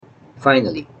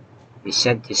Finally, he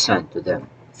sent his son to them,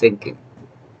 thinking,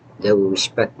 "They will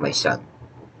respect my son."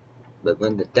 But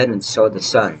when the tenants saw the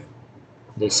son,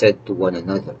 they said to one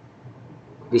another,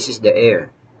 "This is the heir.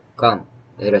 Come,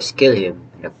 let us kill him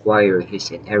and acquire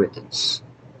his inheritance."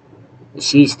 They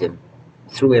seized him,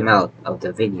 threw him out of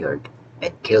the vineyard,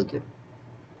 and killed him.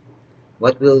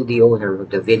 "What will the owner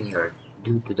of the vineyard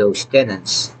do to those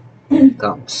tenants when he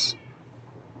comes?"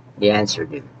 They answered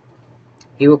him,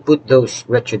 "He will put those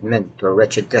wretched men to a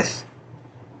wretched death,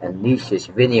 and lease his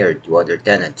vineyard to other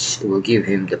tenants who will give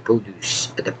him the produce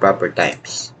at the proper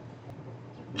times."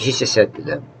 Jesus said to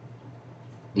them,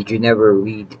 "Did you never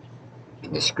read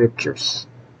in the scriptures,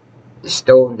 'The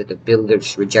stone that the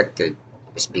builders rejected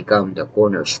has become the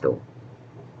cornerstone'?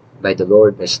 By the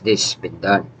Lord has this been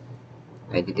done,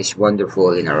 and it is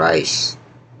wonderful in our eyes.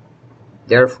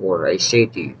 Therefore I say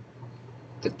to you,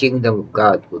 the kingdom of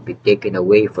God will be taken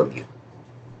away from you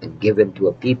and given to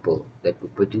a people that will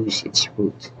produce its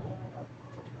fruit."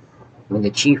 When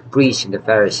the chief priests and the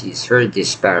Pharisees heard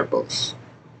these parables,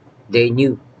 they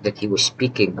knew that he was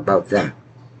speaking about them,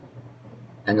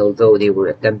 and although they were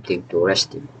attempting to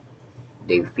arrest him,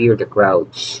 they feared the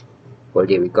crowds, for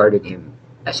they regarded him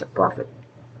as a prophet.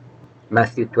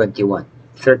 Matthew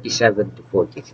 21:37 to 43.